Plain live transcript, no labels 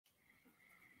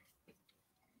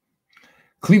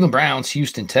Cleveland Browns,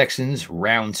 Houston Texans,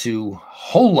 round 2.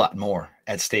 Whole lot more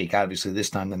at stake, obviously, this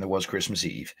time than there was Christmas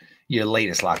Eve. Your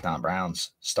latest Locked On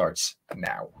Browns starts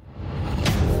now.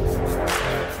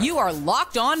 You are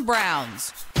Locked On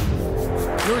Browns,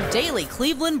 your daily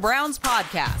Cleveland Browns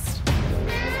podcast.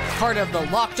 Part of the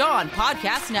Locked On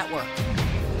Podcast Network.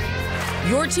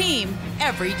 Your team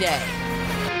every day.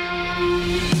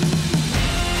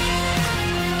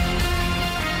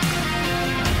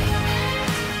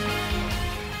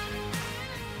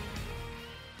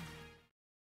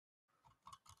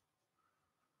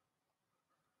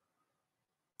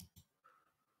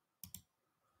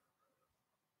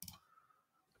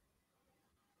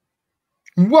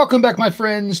 Welcome back, my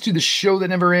friends, to the show that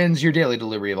never ends, your daily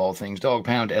delivery of all things Dog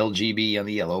Pound LGB on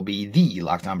the LOB, the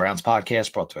Locked On Browns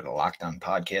podcast, brought to you by the Locked On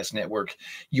Podcast Network,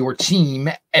 your team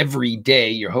every day.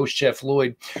 Your host, Jeff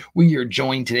Lloyd. We are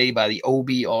joined today by the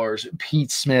OBR's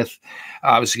Pete Smith.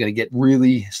 Obviously going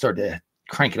to start to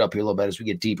crank it up here a little bit as we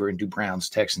get deeper into Browns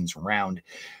Texans round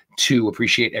 2.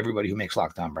 Appreciate everybody who makes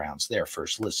Locked On Browns their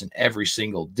first listen every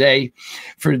single day.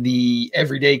 For the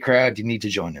everyday crowd, you need to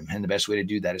join them. And the best way to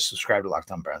do that is subscribe to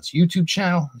Locked On Browns YouTube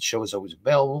channel. The show is always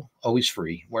available, always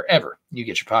free, wherever you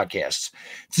get your podcasts.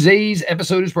 Today's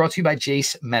episode is brought to you by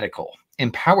Jase Medical.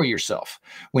 Empower yourself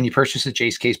when you purchase a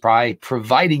Jase case by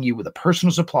providing you with a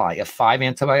personal supply of 5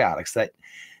 antibiotics that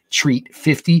treat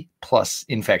 50+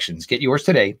 infections. Get yours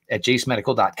today at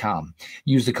jasemedical.com.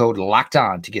 Use the code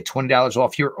LOCKEDON to get $20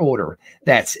 off your order.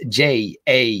 That's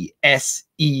JASE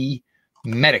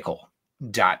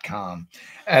medical.com.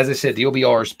 As I said, the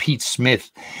OBR's Pete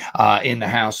Smith in the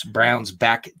house. Browns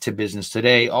back to business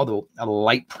today, although a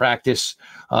light practice.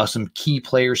 Some key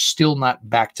players still not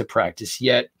back to practice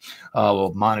yet.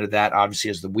 We'll monitor that,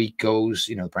 obviously, as the week goes.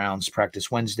 You know, the Browns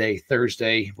practice Wednesday,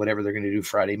 Thursday, whatever they're going to do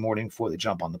Friday morning before they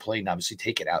jump on the plane, obviously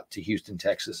take it out to Houston,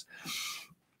 Texas.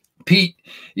 Pete,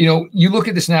 you know, you look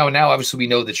at this now, and now obviously we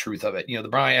know the truth of it. You know,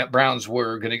 the Browns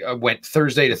were going to went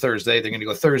Thursday to Thursday. They're going to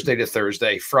go Thursday to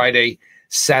Thursday, Friday,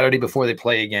 Saturday before they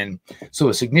play again. So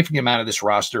a significant amount of this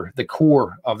roster, the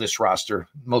core of this roster,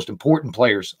 most important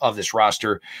players of this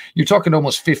roster, you're talking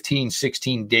almost 15,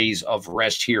 16 days of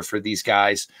rest here for these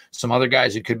guys. Some other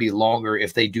guys, it could be longer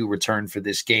if they do return for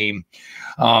this game.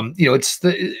 You know, it's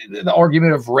the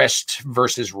argument of rest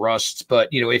versus rust.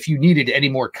 But, you know, if you needed any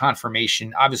more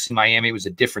confirmation, obviously Miami was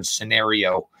a different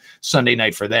scenario Sunday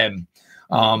night for them.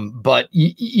 But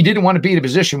you didn't want to be in a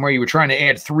position where you were trying to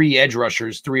add 3 edge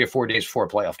rushers 3 or 4 days before a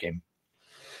playoff game.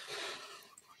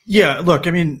 Yeah, look,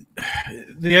 I mean,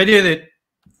 the idea that,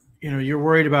 you know, you're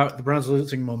worried about the Browns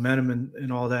losing momentum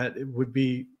and all that, it would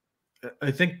be,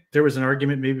 I think there was an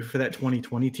argument maybe for that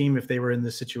 2020 team if they were in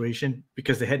this situation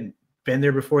because they hadn't been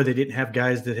there before. They didn't have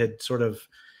guys that had sort of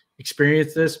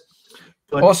experienced this.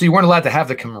 But also, you weren't allowed to have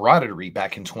the camaraderie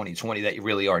back in 2020 that you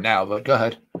really are now, but go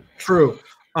ahead. True.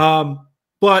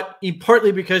 But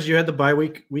partly because you had the bye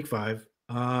week 5,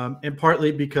 and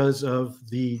partly because of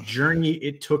the journey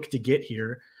it took to get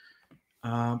here.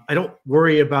 I don't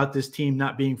worry about this team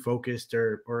not being focused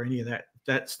or any of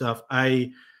that stuff.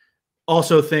 I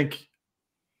also think,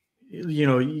 you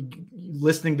know,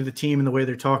 listening to the team and the way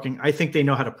they're talking, I think they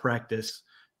know how to practice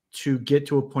to get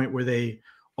to a point where they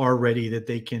are ready, that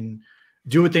they can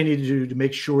do what they need to do to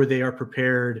make sure they are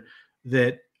prepared,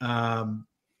 that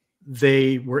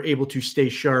they were able to stay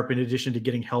sharp in addition to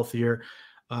getting healthier.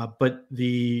 But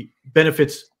the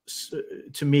benefits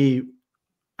to me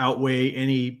outweigh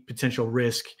any potential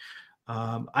risk.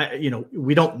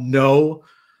 We don't know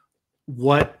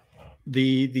what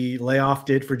the layoff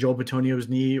did for Joel Bitonio's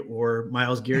knee or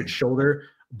Myles Garrett's shoulder,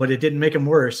 but it didn't make him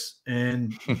worse.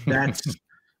 And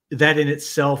that in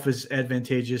itself is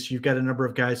advantageous. You've got a number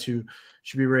of guys who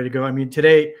should be ready to go. I mean,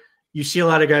 today you see a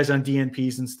lot of guys on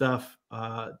DNPs and stuff.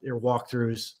 Their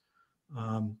walkthroughs.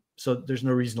 So there's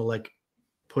no reason to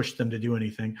push them to do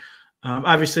anything.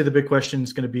 Obviously the big question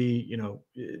is going to be, you know,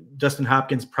 Dustin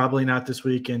Hopkins, probably not this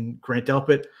week, and Grant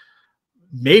Delpit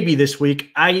maybe this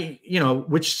week.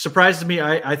 Which surprised me.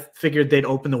 I figured they'd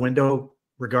open the window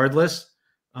regardless.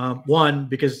 One,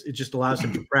 because it just allows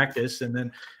him to practice. And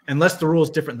then unless the rule is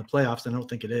different in the playoffs, I don't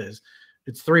think it is.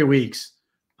 It's 3 weeks.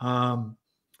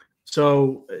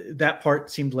 So that part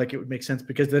seemed like it would make sense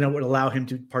because then it would allow him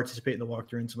to participate in the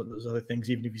walkthrough and some of those other things,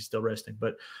 even if he's still resting.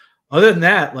 But other than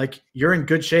that, you're in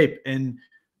good shape. And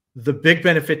the big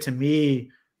benefit to me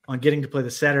on getting to play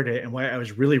the Saturday and why I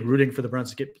was really rooting for the Browns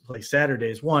to get to play Saturday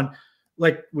is, one,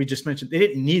 like we just mentioned, they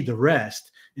didn't need the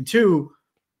rest. And two,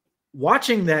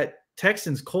 watching that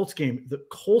Texans-Colts game, the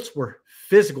Colts were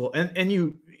physical. And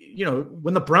you know,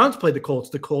 when the Browns played the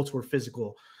Colts were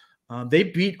physical. They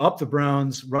beat up the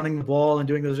Browns running the ball and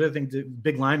doing those other things. The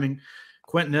big lineman,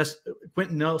 Quentin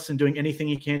Nelson, doing anything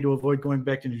he can to avoid going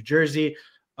back to New Jersey.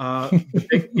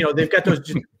 They've got those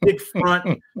just big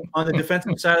front on the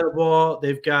defensive side of the ball.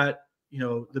 They've got,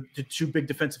 the two big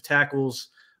defensive tackles,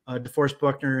 DeForest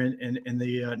Buckner and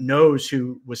the nose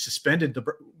who was suspended the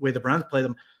way the Browns play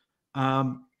them.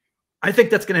 I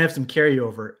think that's going to have some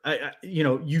carryover.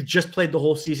 You just played the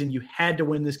whole season. You had to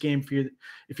win this game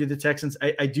if you're the Texans.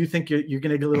 I do think you're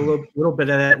going to get a little bit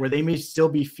of that, where they may still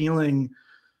be feeling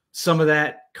some of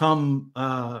that come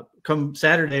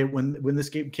Saturday when this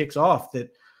game kicks off,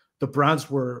 that the Browns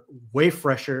were way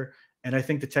fresher, and I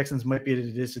think the Texans might be at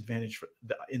a disadvantage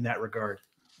in that regard.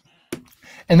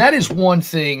 And that is one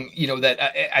thing, that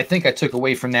I think I took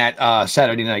away from that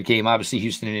Saturday night game. Obviously,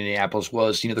 Houston and Indianapolis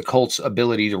was, the Colts'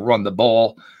 ability to run the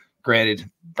ball. Granted,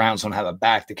 Browns don't have a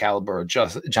back the caliber of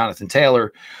Jonathan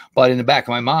Taylor, but in the back of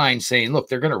my mind saying, look,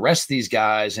 they're going to rest these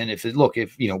guys. And if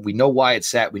we know Wyatt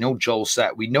sat, we know Joel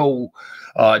sat,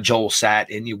 Joel sat,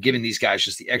 and giving these guys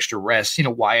just the extra rest.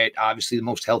 Wyatt, obviously the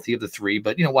most healthy of the three,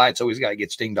 but Wyatt's always got to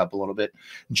get stinged up a little bit.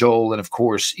 Joel and of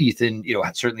course Ethan,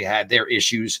 certainly had their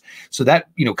issues. So that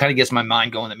kind of gets my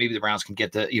mind going that maybe the Browns can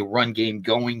get the run game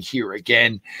going here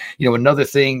again. Another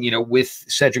thing, with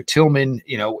Cedric Tillman,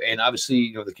 and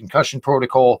obviously the concussion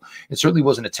protocol, it certainly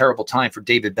wasn't a terrible time for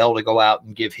David Bell to go out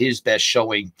and give his best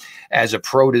showing as a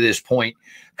pro to this point,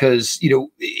 because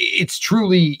it's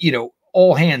truly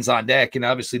all hands on deck, and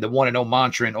obviously the 1-0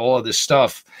 mantra and all of this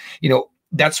stuff,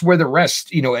 that's where the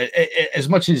rest, as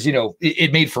much as,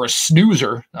 it made for a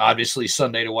snoozer, obviously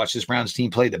Sunday to watch this Browns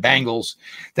team play the Bengals.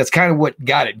 That's kind of what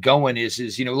got it going is,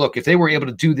 look, if they were able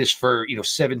to do this for,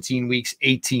 17 weeks,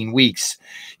 18 weeks,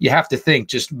 you have to think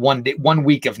just one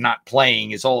week of not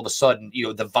playing is all of a sudden,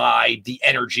 the vibe, the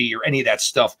energy, or any of that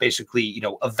stuff basically,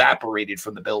 evaporated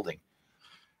from the building.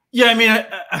 Yeah, I mean,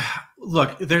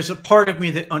 look, there's a part of me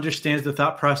that understands the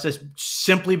thought process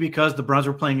simply because the Browns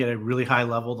were playing at a really high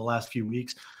level the last few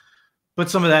weeks. But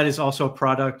some of that is also a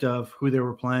product of who they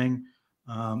were playing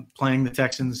the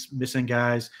Texans, missing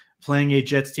guys, playing a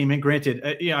Jets team. And granted,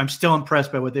 I'm still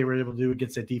impressed by what they were able to do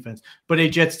against that defense, but a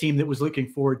Jets team that was looking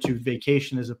forward to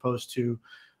vacation as opposed to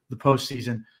the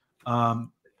postseason.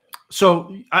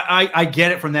 So I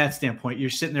get it from that standpoint. You're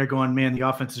sitting there going, man, the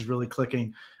offense is really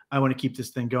clicking. I want to keep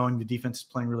this thing going. The defense is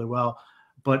playing really well,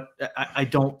 but I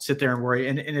don't sit there and worry.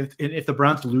 And if the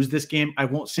Browns lose this game, I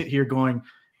won't sit here going,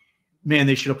 man,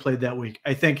 they should have played that week.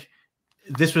 I think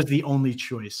this was the only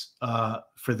choice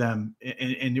for them,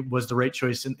 and it was the right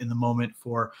choice in the moment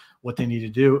for what they need to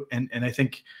do. And I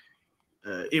think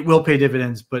it will pay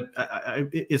dividends, but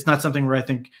it's not something where I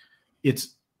think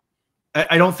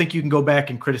I don't think you can go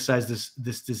back and criticize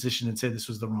this decision and say this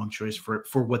was the wrong choice for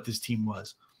what this team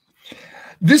was.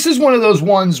 This is one of those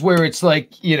ones where it's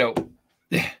like,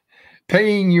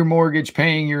 paying your mortgage,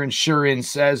 paying your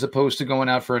insurance, as opposed to going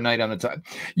out for a night on the time.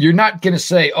 You're not going to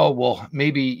say, oh, well,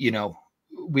 maybe,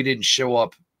 we didn't show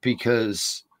up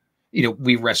because,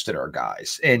 we rested our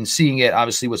guys. And seeing it,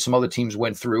 obviously, what some other teams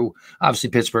went through, obviously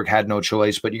Pittsburgh had no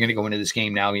choice, but you're going to go into this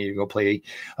game now and you're going to go play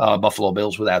Buffalo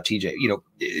Bills without TJ.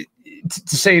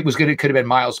 To say it was good, it could have been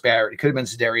Myles Barrett, it could have been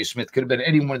Za'Darius Smith, could have been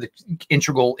any one of the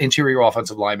integral interior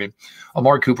offensive linemen,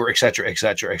 Amari Cooper, et cetera, et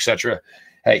cetera, et cetera.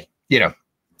 Hey,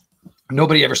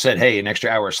 nobody ever said, hey, an extra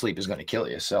hour of sleep is going to kill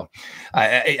you. So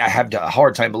I have a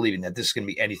hard time believing that this is going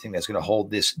to be anything that's going to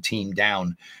hold this team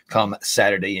down come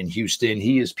Saturday in Houston.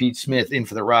 He is Pete Smith in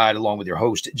for the ride, along with your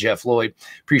host, Jeff Lloyd.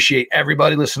 Appreciate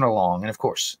everybody listening along. And, of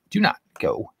course, do not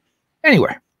go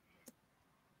anywhere.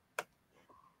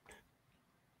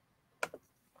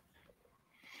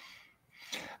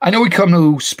 I know we come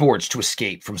to sports to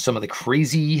escape from some of the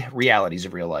crazy realities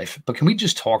of real life, but can we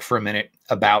just talk for a minute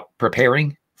about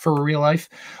preparing for real life?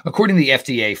 According to the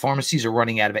FDA, pharmacies are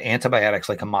running out of antibiotics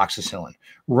like amoxicillin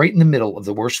right in the middle of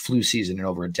the worst flu season in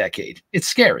over a decade. It's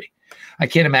scary. I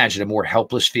can't imagine a more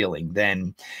helpless feeling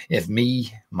than if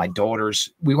me, my daughters,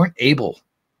 we weren't able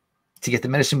to get the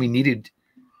medicine we needed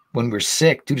when we're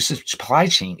sick due to supply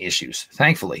chain issues.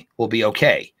 Thankfully, we'll be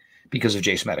okay because of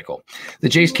Jase Medical. The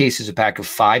Jase case is a pack of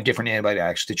 5 different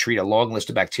antibiotics to treat a long list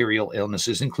of bacterial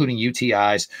illnesses, including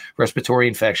UTIs, respiratory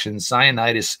infections,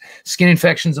 sinusitis, skin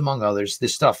infections, among others.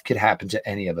 This stuff could happen to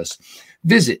any of us.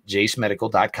 Visit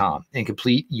jasemedical.com and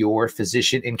complete your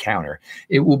physician encounter.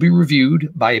 It will be reviewed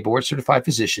by a board-certified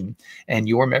physician, and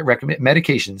your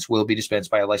medications will be dispensed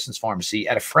by a licensed pharmacy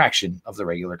at a fraction of the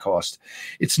regular cost.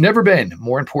 It's never been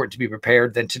more important to be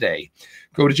prepared than today.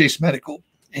 Go to Jase Medical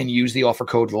and use the offer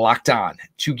code LOCKEDON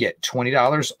to get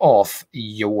 $20 off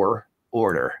your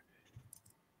order.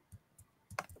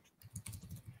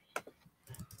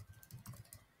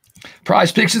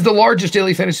 PrizePicks is the largest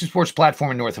daily fantasy sports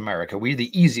platform in North America. We're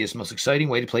the easiest, most exciting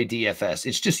way to play DFS.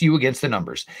 It's just you against the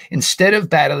numbers. Instead of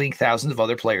battling thousands of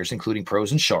other players, including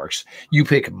pros and sharks, you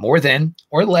pick more than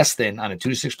or less than on a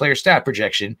 2 to 6 player stat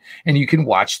projection, and you can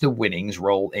watch the winnings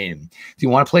roll in. If you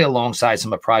want to play alongside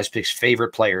some of PrizePicks'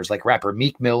 favorite players like rapper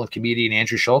Meek Mill and comedian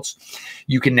Andrew Schwartz,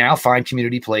 you can now find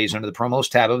community plays under the promos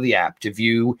tab of the app to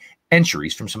view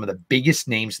entries from some of the biggest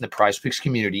names in the PrizePicks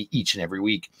community each and every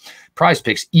week.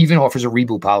 PrizePicks even offers a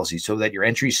reboot policy so that your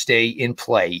entries stay in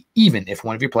play, even if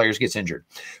one of your players gets injured.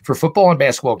 For football and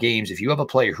basketball games, if you have a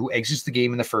player who exits the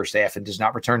game in the first half and does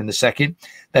not return in the second,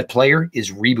 that player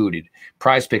is rebooted.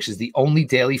 PrizePicks is the only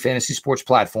daily fantasy sports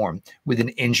platform with an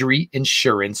injury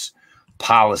insurance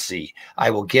policy. I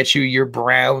will get you your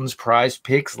Browns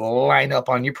PrizePicks lineup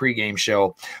on your pregame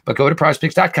show, but go to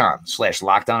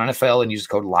prizepicks.com/LockedOnNFL and use the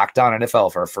code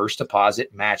LockedOnNFL for a first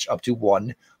deposit match up to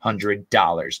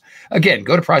 $100. Again,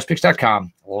 go to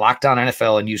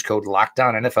prizepicks.com/LockedOnNFL and use code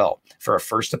LockedOnNFL for a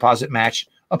first deposit match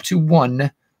up to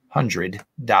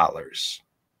 $100.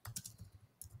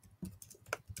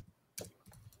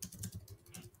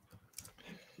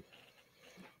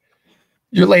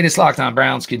 Your latest Locked On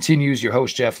Browns continues. Your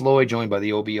host, Jeff Lloyd, joined by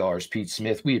the OBR's Pete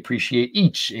Smith. We appreciate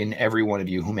each and every one of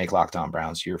you who make Locked On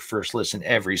Browns your first listen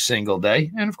every single day.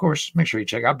 And, of course, make sure you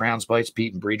check out Browns Bites.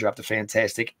 Pete and Bree dropped a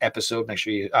fantastic episode. Make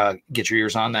sure you get your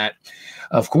ears on that.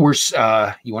 Of course,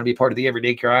 you want to be part of the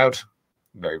everyday crowd?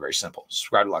 Very, very simple.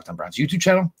 Subscribe to Locked On Browns YouTube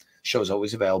channel. Show is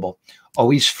always available,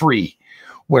 always free,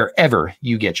 wherever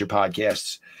you get your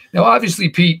podcasts. Now, obviously,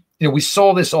 Pete, we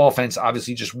saw this offense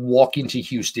obviously just walk into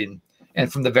Houston, and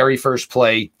from the very first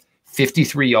play,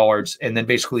 53 yards, and then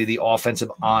basically the offensive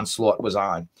onslaught was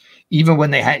on. Even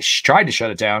when they had tried to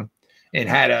shut it down and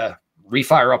had to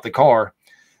refire up the car,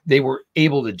 they were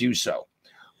able to do so.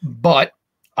 But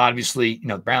obviously,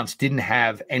 the Browns didn't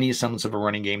have any semblance of a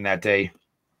running game that day.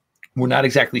 We're not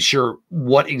exactly sure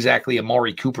what exactly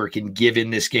Amari Cooper can give in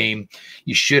this game.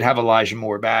 You should have Elijah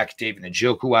Moore back. David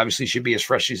Njoku obviously should be as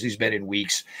fresh as he's been in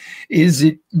weeks. Is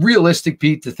it realistic,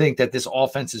 Pete, to think that this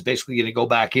offense is basically going to go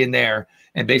back in there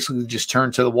and basically just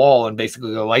turn to the wall and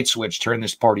basically the light switch, turn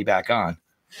this party back on?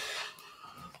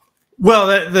 Well,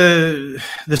 the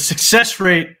success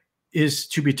rate is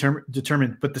to be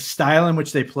determined, but the style in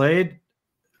which they played,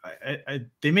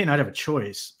 they may not have a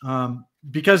choice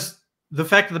because the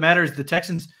fact of the matter is the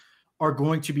Texans are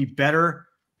going to be better.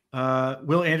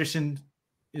 Will Anderson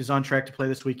is on track to play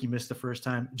this week. He missed the first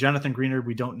time. Jonathan Greenard,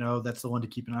 we don't know. That's the one to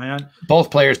keep an eye on. Both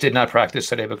players did not practice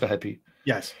today, but go ahead, Pete.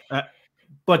 Yes.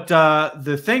 But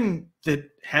the thing that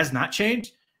has not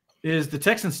changed is the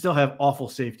Texans still have awful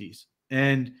safeties.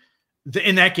 And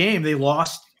in that game, they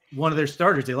lost one of their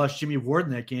starters. They lost Jimmy Ward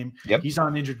in that game. Yep. He's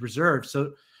on injured reserve.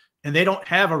 And they don't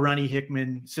have a Ronnie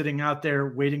Hickman sitting out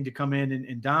there waiting to come in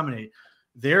and dominate.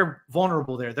 They're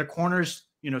vulnerable there. Their corners,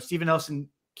 Steven Nelson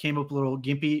came up a little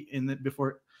gimpy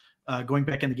before going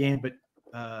back in the game, but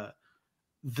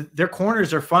their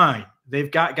corners are fine. They've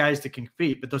got guys that can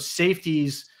compete, but those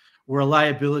safeties were a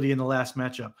liability in the last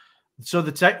matchup. So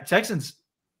the Texans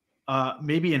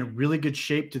may be in really good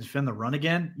shape to defend the run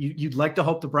again. You'd like to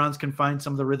hope the Browns can find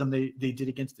some of the rhythm they did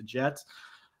against the Jets.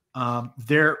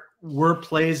 There were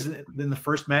plays in the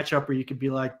first matchup where you could be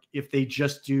like, if they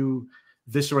just do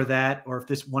this or that, or if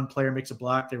this one player makes a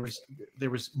block, there was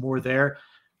more there.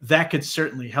 That could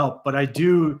certainly help. But I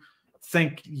do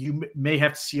think you may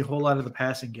have to see a whole lot of the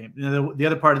passing game. The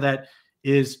other part of that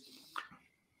is,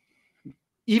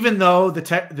 even though the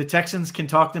Texans can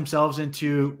talk themselves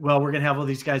into, well, we're going to have all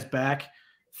these guys back,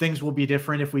 things will be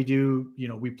different if we do,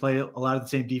 we play a lot of the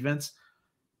same defense.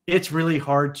 It's really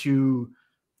hard to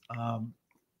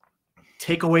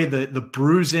take away the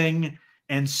bruising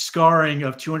and scarring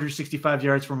of 265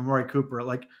 yards from Amari Cooper.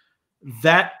 Like,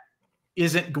 that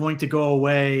isn't going to go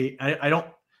away. I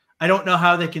don't know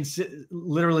how they can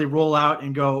literally roll out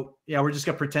and go, yeah, we're just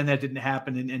going to pretend that didn't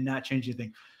happen and not change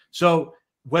anything. So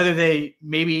whether they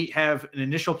maybe have an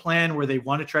initial plan where they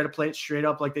want to try to play it straight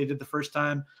up like they did the first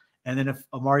time, and then if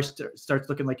Amari starts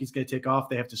looking like he's going to take off,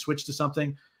 they have to switch to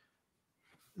something.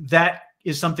 That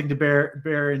is something to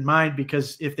bear in mind,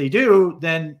 because if they do,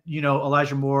 then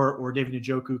Elijah Moore or David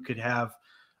Njoku could have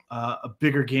a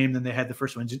bigger game than they had the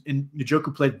first one. And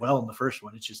Njoku played well in the first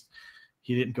one. It's just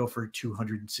he didn't go for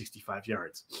 265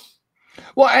 yards.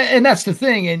 Well, and that's the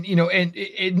thing. And, and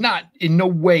it not in no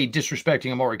way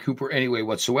disrespecting Amari Cooper anyway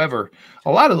whatsoever.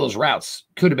 A lot of those routes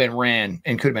could have been ran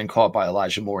and could have been caught by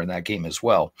Elijah Moore in that game as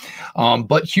well.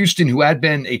 But Houston, who had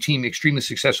been a team extremely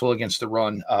successful against the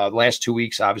run last 2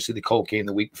 weeks, obviously the Colt game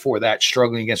the week before that,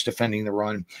 struggling against defending the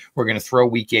run. We're going to throw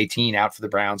week 18 out for the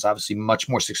Browns, obviously much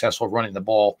more successful running the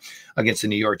ball against the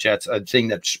New York Jets, a thing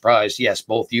that surprised, yes,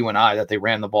 both you and I, that they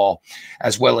ran the ball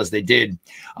as well as they did.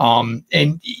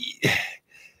 And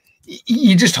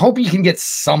you just hope you can get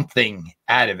something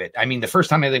out of it. I mean, the first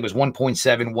time I think was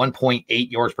 1.7,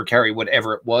 1.8 yards per carry,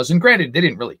 whatever it was. And granted, they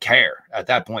didn't really care at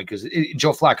that point because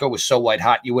Joe Flacco was so white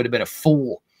hot. You would have been a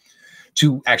fool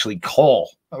to actually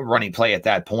call a running play at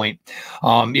that point.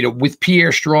 With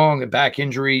Pierre Strong, a back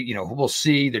injury, we'll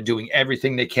see. They're doing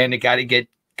everything they can. They got to get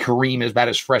Kareem about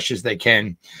as fresh as they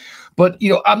can. But,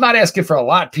 I'm not asking for a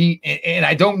lot, Pete, and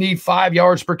I don't need 5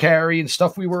 yards per carry and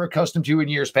stuff we were accustomed to in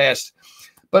years past.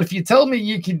 But if you tell me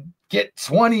you could get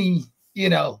 20,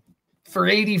 for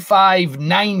 85,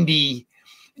 90,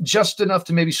 just enough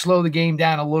to maybe slow the game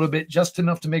down a little bit, just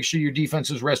enough to make sure your defense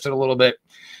is rested a little bit,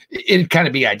 it'd kind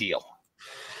of be ideal.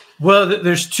 Well,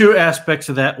 there's two aspects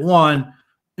of that. One,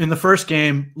 in the first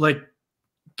game, like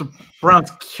the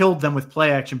Browns killed them with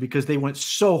play action because they went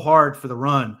so hard for the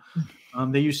run.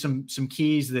 They used some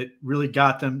keys that really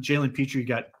got them. Jalen Petrie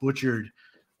got butchered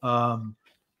on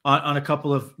a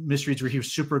couple of misreads where he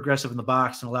was super aggressive in the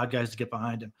box and allowed guys to get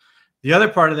behind him. The other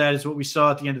part of that is what we saw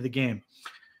at the end of the game.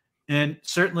 And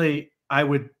certainly I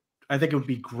think it would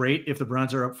be great if the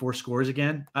Browns are up 4 scores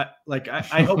again. I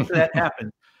hope that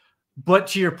happens. But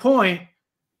to your point,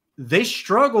 they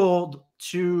struggled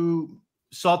to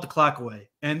salt the clock away.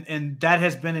 And that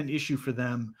has been an issue for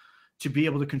them to be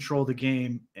able to control the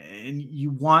game. And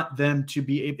you want them to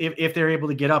be, if they're able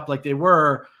to get up like they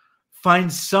were,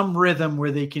 find some rhythm where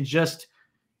they can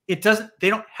they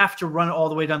don't have to run all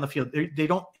the way down the field.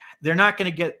 They're not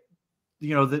going to get,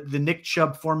 the Nick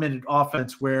Chubb 4-minute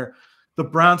offense where the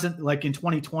Browns in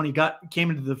 2020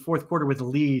 came into the fourth quarter with a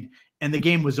lead and the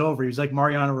game was over. He was like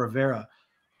Mariano Rivera,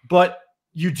 but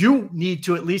you do need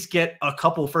to at least get a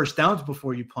couple first downs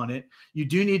before you punt it. You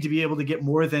do need to be able to get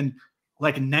more than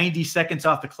 90 seconds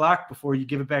off the clock before you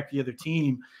give it back to the other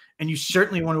team. And you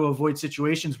certainly want to avoid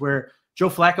situations where Joe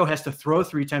Flacco has to throw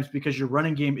 3 times because your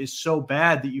running game is so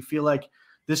bad that you feel like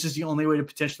this is the only way to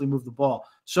potentially move the ball.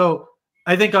 So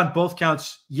I think on both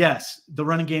counts, yes, the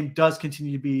running game does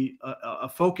continue to be a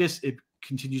focus. It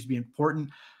continues to be important.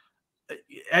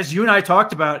 As you and I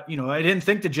talked about, I didn't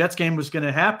think the Jets game was going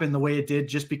to happen the way it did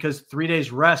just because 3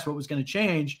 days rest, what was going to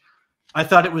change. I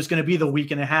thought it was going to be the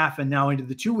week and a half and now into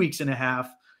the 2 weeks and a half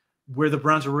where the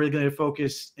Browns are really going to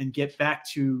focus and get back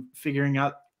to figuring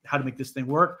out how to make this thing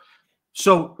work.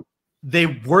 So they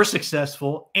were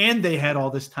successful and they had all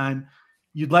this time.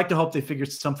 You'd like to hope they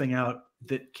figured something out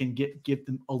that can give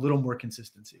them a little more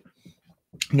consistency.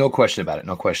 No question about it.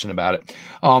 No question about it.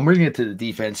 We're going to get to the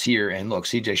defense here. And look,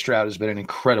 CJ Stroud has been an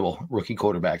incredible rookie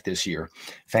quarterback this year.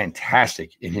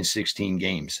 Fantastic in his 16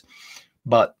 games.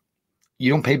 But you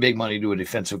don't pay big money to a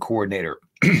defensive coordinator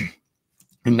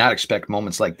and not expect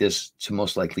moments like this to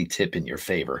most likely tip in your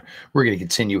favor. We're going to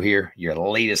continue here. Your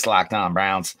latest Locked On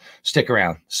Browns. Stick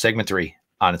around. Segment 3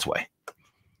 on its way.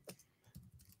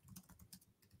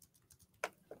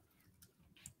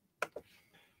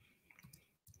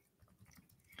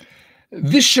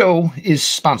 This show is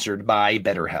sponsored by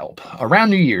BetterHelp. Around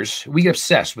New Year's, we get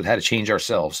obsessed with how to change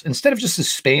ourselves instead of just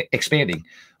expanding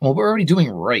on what we're already doing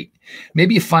right.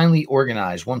 Maybe you finally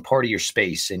organize one part of your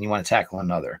space and you want to tackle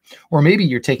another. Or maybe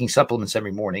you're taking supplements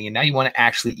every morning and now you want to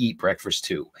actually eat breakfast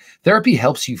too. Therapy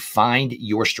helps you find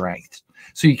your strength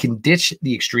so you can ditch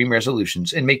the extreme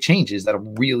resolutions and make changes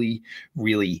that'll really,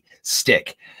 really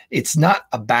stick. It's not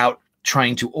about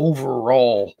trying to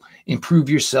overall improve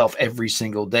yourself every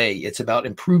single day. It's about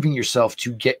improving yourself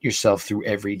to get yourself through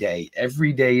every day.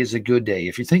 Every day is a good day.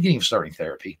 If you're thinking of starting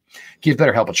therapy, give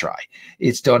BetterHelp a try.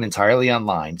 It's done entirely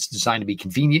online. It's designed to be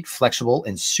convenient, flexible,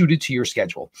 and suited to your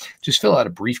schedule. Just fill out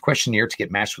a brief questionnaire to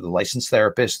get matched with a licensed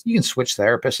therapist. You can switch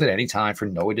therapists at any time for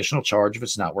no additional charge if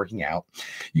it's not working out.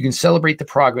 You can celebrate the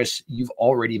progress you've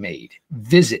already made.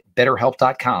 Visit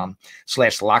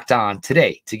BetterHelp.com/lockedon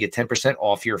today to get 10%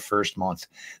 off your first month.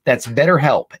 That's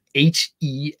BetterHelp,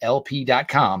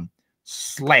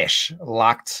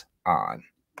 HELP.com/lockedon.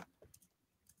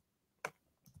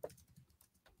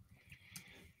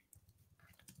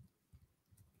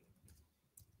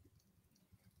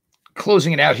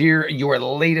 Closing it out here, your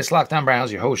latest Locked On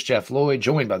Browns, your host, Jeff Lloyd,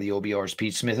 joined by the OBR's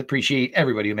Pete Smith. Appreciate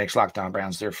everybody who makes Locked On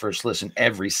Browns their first listen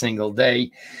every single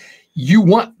day. you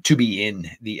want to be in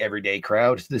the everyday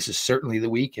crowd. This is certainly the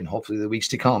week, and hopefully the weeks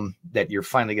to come, that you're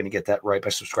finally going to get that right by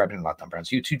subscribing to Locked On Browns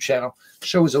YouTube channel.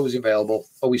 Show is always available,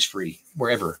 always free,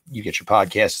 wherever you get your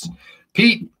podcasts.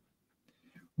 Pete,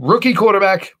 rookie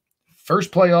quarterback,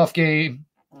 first playoff game,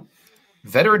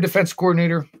 veteran defense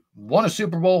coordinator, won a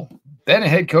Super Bowl, been a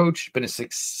head coach, been a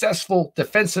successful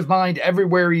defensive mind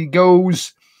everywhere he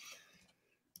goes.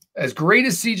 As great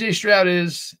as CJ Stroud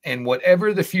is, and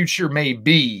whatever the future may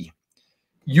be,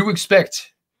 you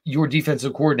expect your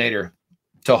defensive coordinator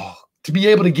to be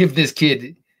able to give this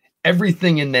kid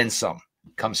everything and then some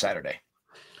come Saturday.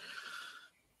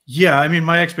 Yeah, I mean,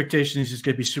 my expectation is just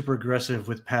going to be super aggressive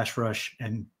with pass rush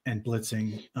and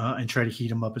blitzing and try to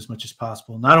heat him up as much as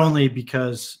possible. Not only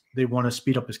because they want to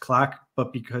speed up his clock,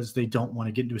 but because they don't want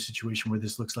to get into a situation where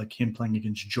this looks like him playing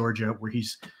against Georgia, where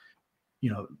he's,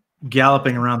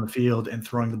 galloping around the field and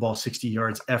throwing the ball 60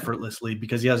 yards effortlessly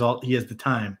because he has the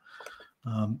time.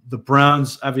 The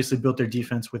Browns obviously built their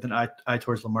defense with an eye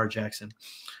towards Lamar Jackson.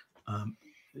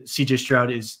 CJ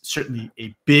Stroud is certainly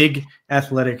a big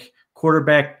athletic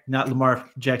quarterback, not Lamar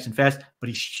Jackson fast, but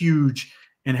he's huge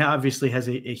and obviously has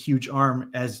a huge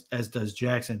arm as does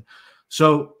Jackson.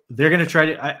 So they're going to try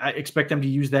to, I expect them to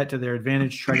use that to their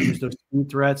advantage, try to use those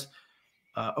speed threats.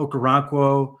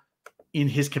 Okoronkwo, in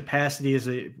his capacity as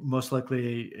most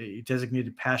likely a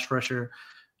designated pass rusher,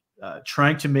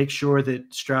 trying to make sure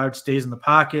that Stroud stays in the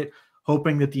pocket,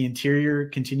 hoping that the interior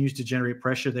continues to generate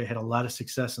pressure. They had a lot of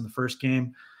success in the first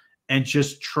game, and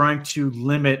just trying to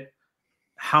limit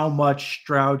how much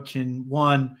Stroud can,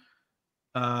 one,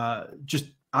 just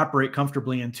operate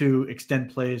comfortably, and two,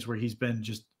 extend plays where he's been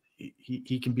just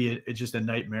he can be just a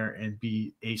nightmare and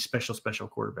be a special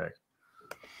quarterback.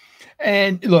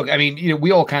 And look, I mean, we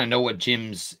all kind of know what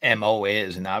Jim's MO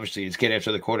is, and obviously it's get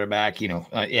after the quarterback,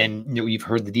 and you've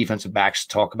heard the defensive backs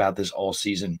talk about this all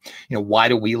season. Why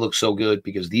do we look so good?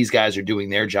 Because these guys are doing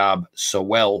their job so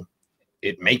well.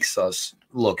 It makes us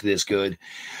look this good.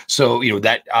 So,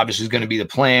 that obviously is going to be the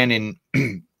plan. And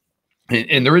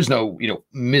there is no,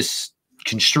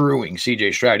 misconstruing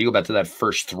CJ Stroud. You go back to that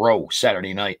first throw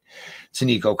Saturday night to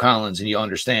Nico Collins, and you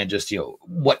understand just,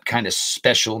 what kind of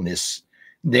specialness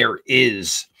there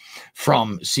is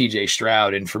from CJ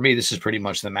Stroud. And for me, this is pretty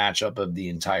much the matchup of the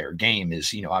entire game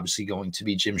is, obviously going to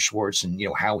be Jim Schwartz and,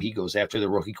 how he goes after the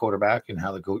rookie quarterback and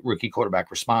how the rookie quarterback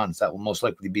responds. That will most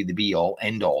likely be the be all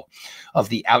end all of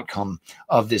the outcome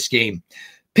of this game.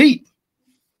 Pete,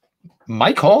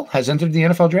 Mike Hall has entered the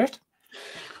NFL draft.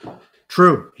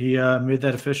 True. He made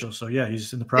that official. So yeah,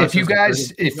 he's in the process. If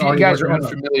you guys are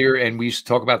unfamiliar, and we used to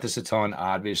talk about this a ton,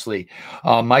 obviously,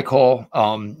 Mike Hall,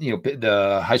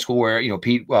 the high school where,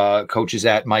 Pete coaches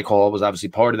at, Mike Hall was obviously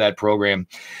part of that program.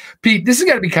 Pete, this has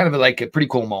got to be kind of like a pretty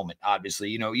cool moment.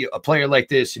 Obviously, a player like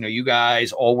this, you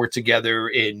guys all work together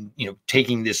in,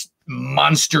 taking this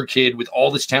monster kid with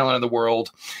all this talent in the world,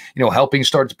 helping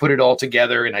start to put it all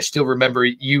together. And I still remember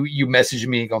you messaging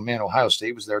me and go, man, Ohio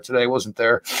State was there today. I wasn't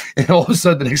there. And all of a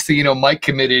sudden, the next thing you know, Mike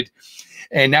committed,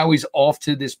 and now he's off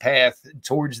to this path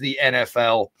towards the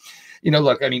NFL.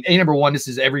 Look, I mean, number one, this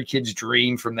is every kid's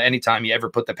dream from anytime you ever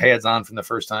put the pads on from the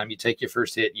first time you take your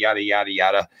first hit, yada, yada,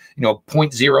 yada,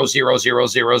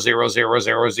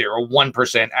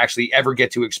 0.000000001% actually ever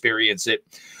get to experience it.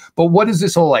 But what is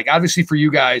this all like? Obviously for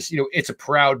you guys, it's a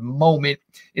proud moment.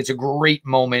 It's a great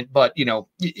moment, but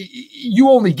you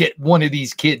only get one of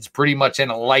these kids pretty much in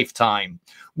a lifetime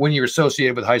when you're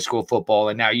associated with high school football.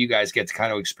 And now you guys get to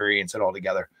kind of experience it all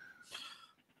together.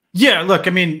 Yeah, look,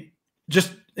 I mean,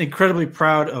 just incredibly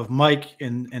proud of Mike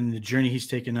and the journey he's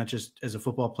taken, not just as a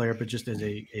football player, but just as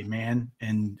a man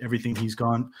and everything he's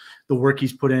gone, the work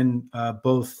he's put in,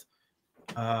 both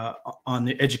on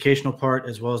the educational part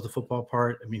as well as the football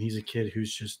part. I mean, he's a kid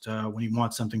who's just, when he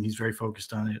wants something, he's very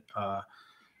focused on it.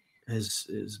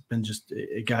 Has been just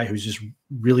a guy who's just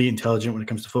really intelligent when it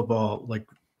comes to football, like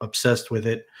obsessed with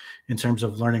it in terms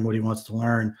of learning what he wants to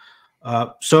learn.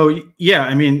 So yeah,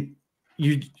 I mean,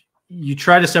 you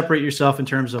try to separate yourself in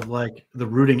terms of like the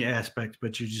rooting aspect,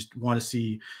 but you just want to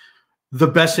see the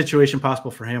best situation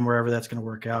possible for him, wherever that's going to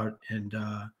work out. And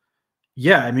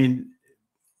yeah, I mean,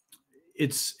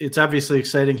 it's obviously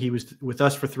exciting. He was with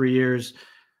us for 3 years,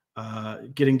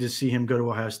 getting to see him go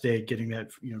to Ohio State, getting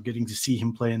to see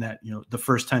him play in that, the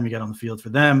first time he got on the field for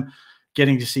them,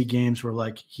 getting to see games where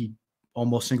like he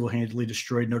almost single-handedly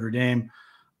destroyed Notre Dame.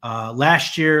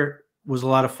 Last year was a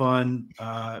lot of fun.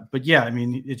 But yeah, I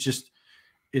mean, it's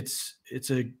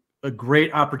a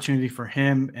great opportunity for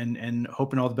him, and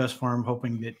hoping all the best for him,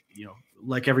 hoping that,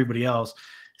 like everybody else,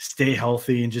 stay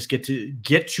healthy and just get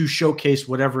to showcase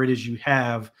whatever it is you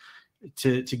have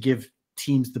to give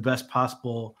teams the best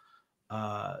possible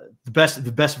the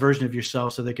best version of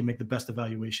yourself, so they can make the best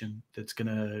evaluation that's going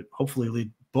to hopefully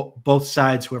lead both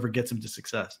sides, whoever gets them, to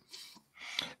success.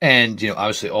 And,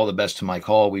 obviously all the best to Mike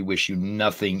Hall. We wish you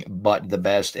nothing but the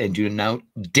best, and do not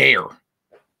dare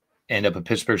end up a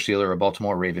Pittsburgh Steeler, a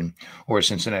Baltimore Raven, or a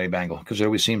Cincinnati Bengal, because it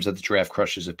always seems that the draft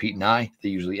crushes of Pete and I. They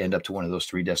usually end up to one of those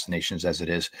three destinations as it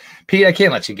is. Pete, I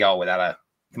can't let you go without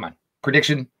come on,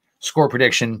 prediction, score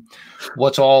prediction.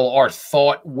 What's all our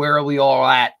thought? Where are we all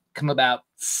at? Come about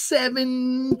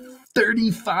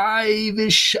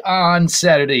 7:35-ish on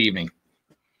Saturday evening.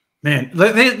 Man,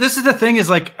 this is the thing, is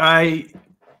like I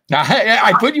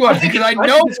put you on because I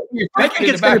know you're thinking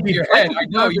in the back of your head. I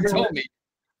know you told me.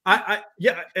 I've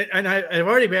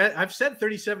said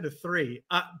 37-3.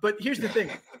 But here's the thing: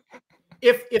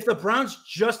 if the Browns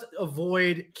just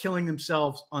avoid killing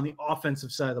themselves on the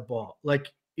offensive side of the ball, like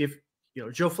if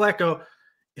Joe Flacco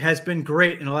has been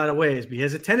great in a lot of ways, but he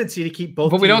has a tendency to keep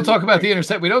both. But we don't talk about the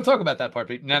intercept. We don't talk about that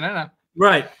part. No.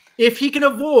 Right. If he can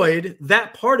avoid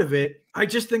that part of it, I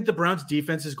just think the Browns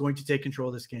defense is going to take control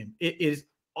of this game. It is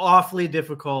awfully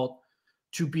difficult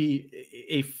to be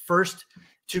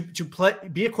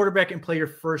be a quarterback and play your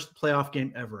first playoff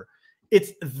game ever.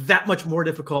 It's that much more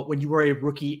difficult when you are a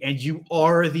rookie and you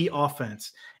are the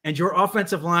offense, and your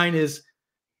offensive line is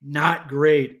not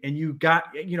great. And you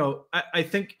got, I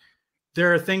think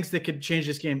there are things that could change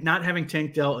this game. Not having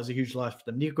Tank Dell is a huge loss for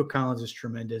them. Nico Collins is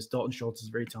tremendous. Dalton Schultz is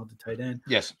a very talented tight end.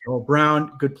 Yes. Joel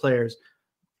Brown, good players.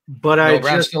 But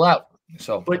Brown's still out.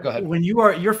 So but go ahead. When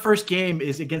your first game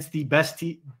is against the best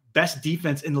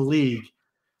defense in the league,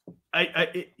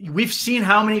 we've seen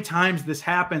how many times this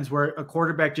happens where a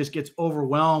quarterback just gets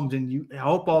overwhelmed, and you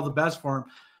hope all the best for him.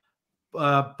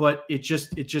 But it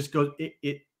just goes.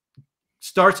 It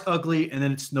starts ugly and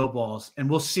then it snowballs, and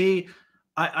we'll see.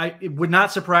 It would not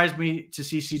surprise me to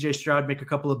see CJ Stroud make a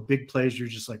couple of big plays. You're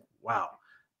just like, wow.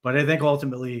 But I think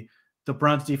ultimately the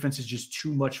Browns defense is just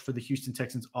too much for the Houston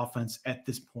Texans offense at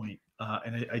this point.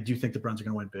 And I do think the Browns are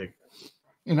going to win big.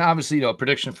 And obviously, a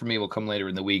prediction for me will come later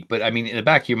in the week. But I mean, in the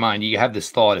back of your mind, you have this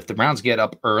thought: if the Browns get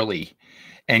up early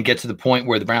and get to the point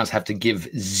where the Browns have to give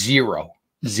zero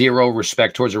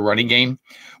respect towards a running game,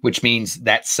 which means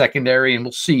that secondary, and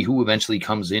we'll see who eventually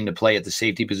comes into play at the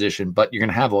safety position, but you're going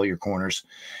to have all your corners,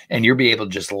 and you'll be able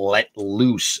to just let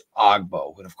loose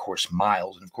Ogbo, and of course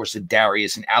Miles, and of course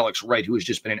Darius and Alex Wright, who has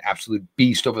just been an absolute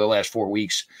beast over the last 4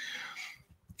 weeks.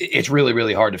 It's really,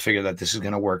 really hard to figure that this is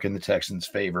going to work in the Texans'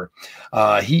 favor.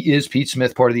 He is Pete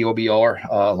Smith, part of the OBR,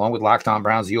 along with Locked On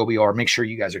Browns, the OBR. Make sure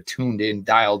you guys are tuned in,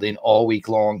 dialed in all week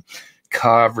long.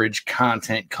 Coverage,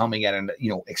 content coming at an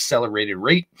accelerated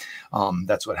rate.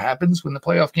 That's what happens when the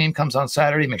playoff game comes on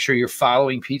Saturday. Make sure you're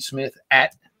following Pete Smith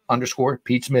at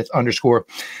 _Pete Smith _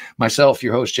 myself,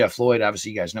 your host, Jeff Floyd.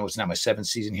 Obviously, you guys know it's now my 7th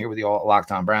season here with you all,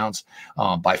 Locked On Browns.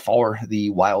 By far the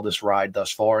wildest ride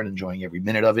thus far, and enjoying every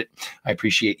minute of it. I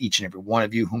appreciate each and every one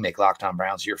of you who make Locked On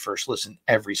Browns your first listen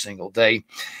every single day.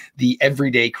 The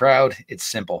everyday crowd, it's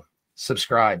simple.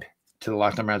 Subscribe to the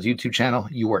Locked On Browns YouTube channel.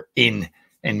 You are in,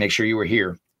 and make sure you are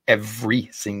here every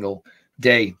single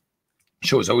day.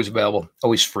 Show is always available,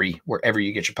 always free, wherever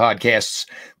you get your podcasts.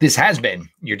 This has been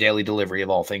your daily delivery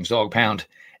of all things Dog Pound.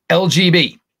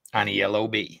 LGB on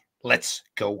ELOB. Let's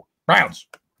go Browns.